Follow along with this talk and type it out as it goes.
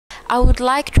I would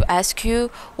like to ask you,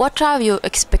 what are your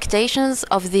expectations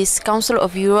of this Council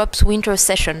of Europe's winter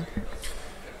session?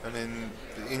 I mean,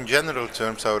 in general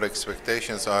terms, our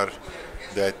expectations are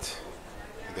that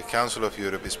the Council of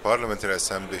Europe, its Parliamentary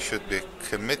Assembly, should be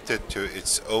committed to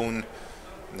its own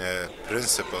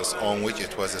principles on which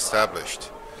it was established.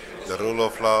 The rule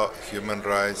of law, human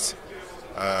rights,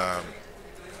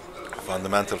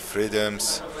 fundamental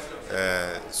freedoms.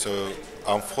 So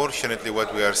unfortunately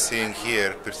what we are seeing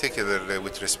here, particularly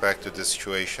with respect to the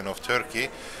situation of Turkey,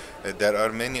 there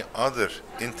are many other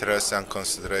interests and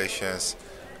considerations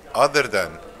other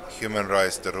than human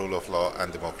rights, the rule of law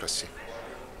and democracy.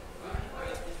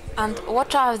 And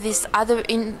what are these other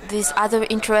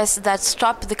interests that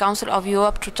stop the Council of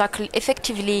Europe to tackle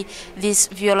effectively these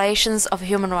violations of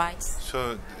human rights?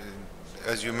 So,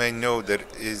 as you may know, there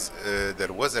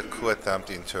was a coup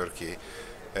attempt in Turkey,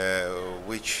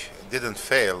 which didn't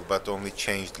fail, but only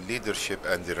changed leadership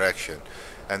and direction.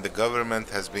 And the government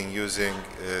has been using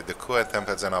the coup attempt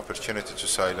as an opportunity to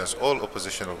silence all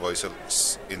oppositional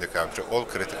voices in the country, all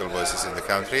critical voices in the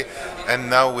country. And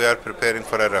now we are preparing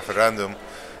for a referendum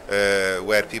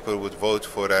where people would vote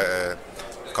for a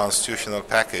constitutional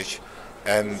package,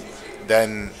 and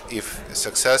then, if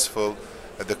successful,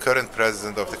 the current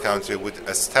president of the country would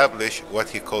establish what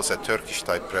he calls a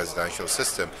Turkish-type presidential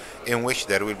system, in which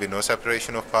there will be no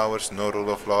separation of powers, no rule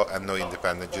of law, and no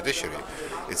independent judiciary.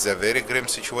 It's a very grim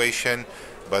situation,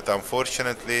 but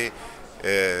unfortunately,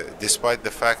 despite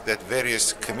the fact that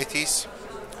various committees,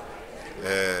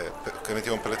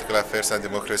 Committee on Political Affairs and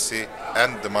Democracy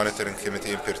and the Monitoring Committee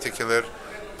in particular,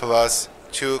 plus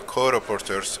two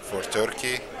co-rapporteurs for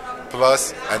Turkey,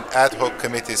 plus an ad hoc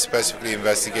committee specifically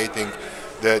investigating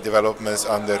the developments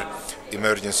under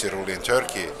emergency rule in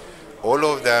Turkey. All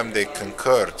of them, they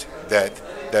concurred that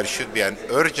there should be an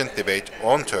urgent debate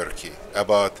on Turkey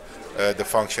about the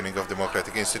functioning of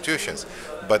democratic institutions.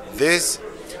 But this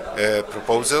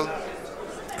proposal,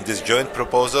 this joint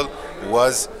proposal,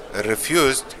 was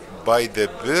refused by the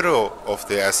Bureau of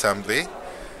the Assembly,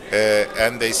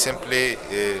 and they simply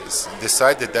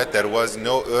decided that there was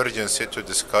no urgency to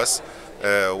discuss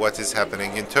what is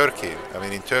happening in Turkey. I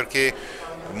mean, in Turkey,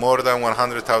 more than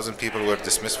 100,000 people were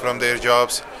dismissed from their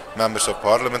jobs. Members of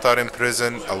parliament are in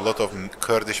prison. A lot of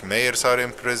Kurdish mayors are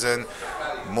in prison.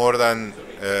 More than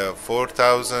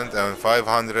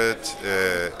 4,500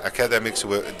 academics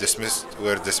were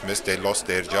dismissed. They lost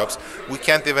their jobs. We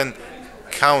can't even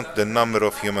count the number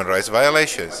of human rights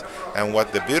violations. And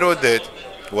what the Bureau did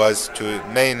was to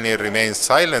mainly remain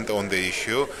silent on the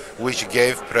issue, which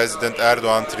gave President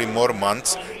Erdogan 3 more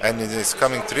months, and in his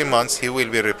coming 3 months he will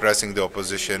be repressing the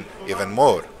opposition even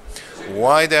more.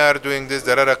 Why they are doing this?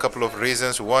 There are a couple of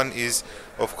reasons. One is,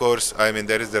 of course, I mean,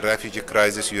 there is the refugee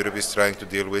crisis Europe is trying to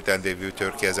deal with, and they view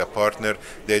Turkey as a partner.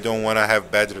 They don't want to have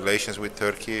bad relations with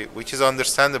Turkey, which is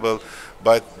understandable,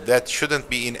 but that shouldn't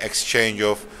be in exchange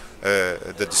of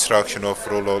the destruction of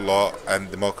rule of law and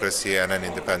democracy and an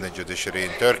independent judiciary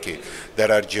in Turkey.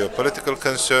 There are geopolitical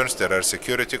concerns, there are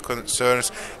security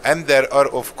concerns, and there are,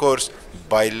 of course,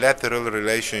 bilateral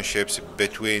relationships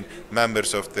between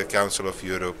members of the Council of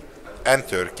Europe and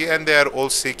Turkey, and they are all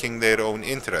seeking their own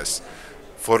interests,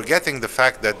 forgetting the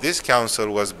fact that this council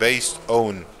was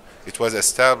it was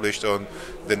established on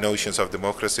the notions of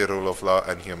democracy, rule of law,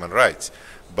 and human rights.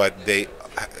 But they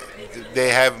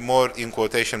have more, in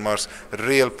quotation marks,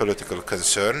 real political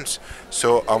concerns.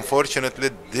 So unfortunately,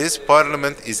 this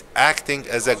parliament is acting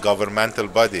as a governmental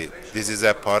body. This is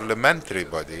a parliamentary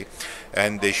body,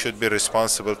 and they should be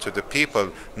responsible to the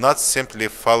people, not simply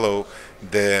follow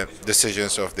the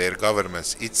decisions of their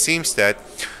governments. It seems that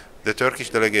the Turkish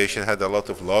delegation had a lot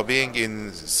of lobbying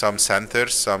in some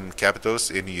centers, some capitals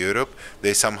in Europe.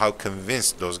 They somehow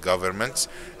convinced those governments,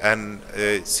 and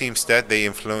it seems that they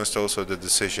influenced also the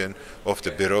decision of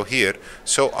the Bureau here.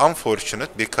 So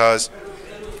unfortunate, because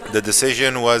the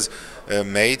decision was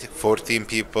made, 14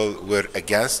 people were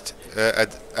against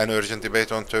an urgent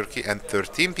debate on Turkey, and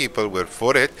 13 people were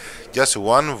for it. Just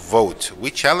one vote. We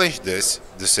challenged this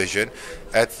decision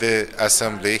at the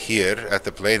assembly here, at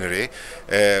the plenary.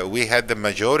 We had the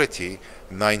majority,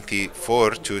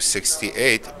 94 to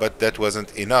 68, but that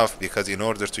wasn't enough, because in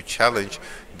order to challenge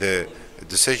the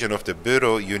decision of the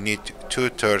Bureau, you need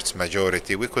 2/3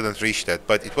 majority. We couldn't reach that,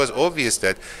 but it was obvious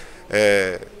that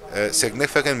a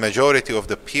significant majority of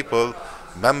the people,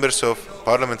 members of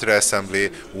Parliamentary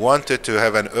Assembly, wanted to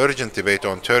have an urgent debate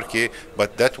on Turkey,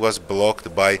 but that was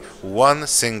blocked by one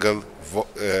single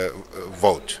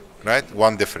vote, right?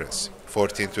 One difference,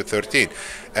 14 to 13.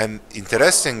 And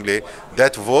interestingly,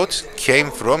 that vote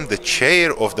came from the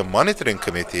chair of the Monitoring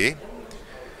Committee,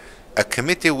 a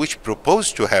committee which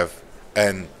proposed to have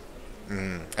an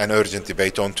urgent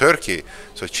debate on Turkey.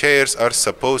 So chairs are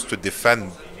supposed to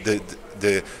defend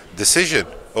the decision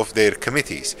of their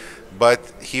committees.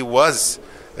 But he was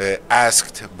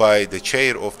asked by the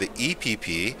chair of the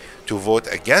EPP to vote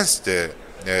against the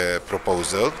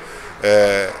proposal.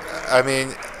 I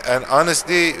mean, and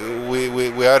honestly,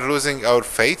 we are losing our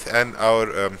faith and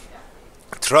our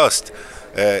trust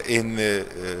in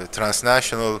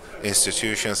transnational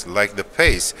institutions like the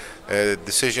PACE.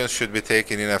 Decisions should be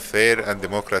taken in a fair and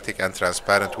democratic and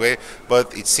transparent way,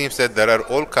 but it seems that there are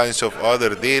all kinds of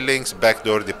other dealings,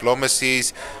 backdoor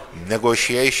diplomacies,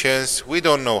 negotiations. We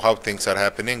don't know how things are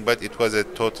happening, but it was a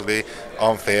totally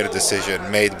unfair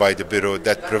decision made by the Bureau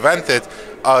that prevented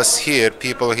us here,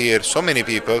 people here, so many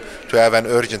people, to have an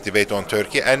urgent debate on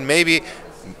Turkey and maybe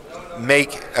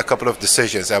make a couple of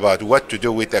decisions about what to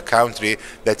do with a country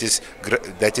that is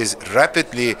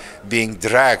rapidly being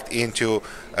dragged into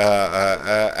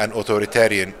an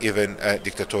authoritarian, even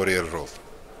dictatorial role.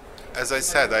 As I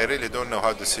said, I really don't know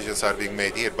how decisions are being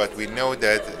made here, but we know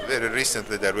that very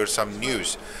recently there were some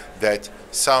news that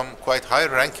some quite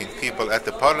high-ranking people at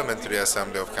the Parliamentary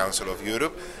Assembly of Council of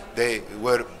Europe, they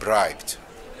were bribed.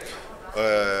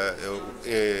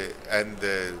 And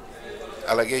the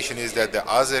allegation is that the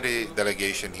Azeri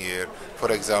delegation here,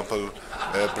 for example,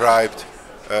 bribed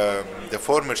the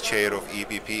former chair of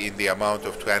EPP in the amount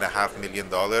of $2.5 million.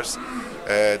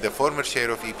 The former chair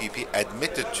of EPP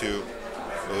admitted to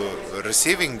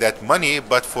receiving that money,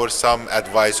 but for some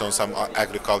advice on some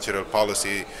agricultural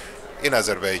policy in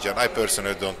Azerbaijan. I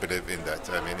personally don't believe in that.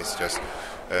 I mean, it's just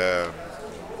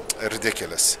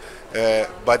ridiculous.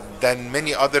 But then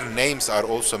many other names are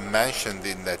also mentioned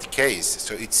in that case.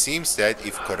 So it seems that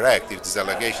if these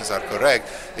allegations are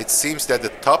correct, it seems that the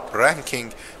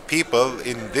top-ranking people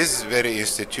in this very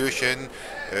institution,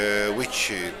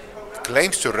 which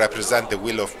claims to represent the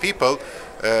will of people,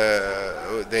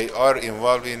 they are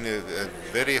involved in a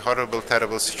very horrible,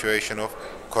 terrible situation of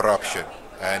corruption.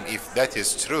 And if that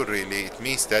is true, really, it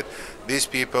means that these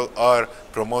people are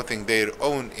promoting their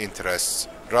own interests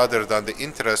rather than the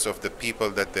interests of the people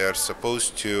that they are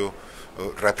supposed to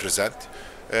represent.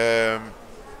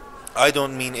 I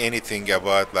don't mean anything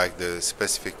about like the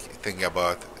specific thing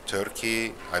about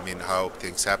Turkey, I mean how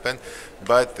things happen,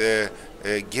 but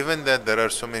given that there are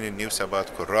so many news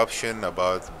about corruption,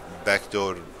 about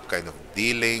backdoor kind of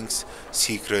dealings,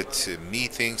 secret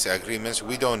meetings, agreements,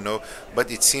 we don't know,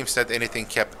 but it seems that anything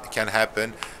can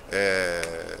happen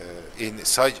in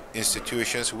such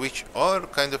institutions, which are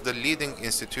kind of the leading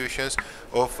institutions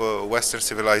of Western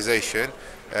civilization,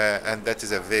 and that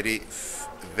is a very,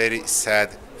 very sad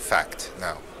fact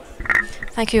now.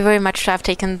 Thank you very much to have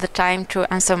taken the time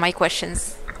to answer my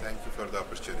questions.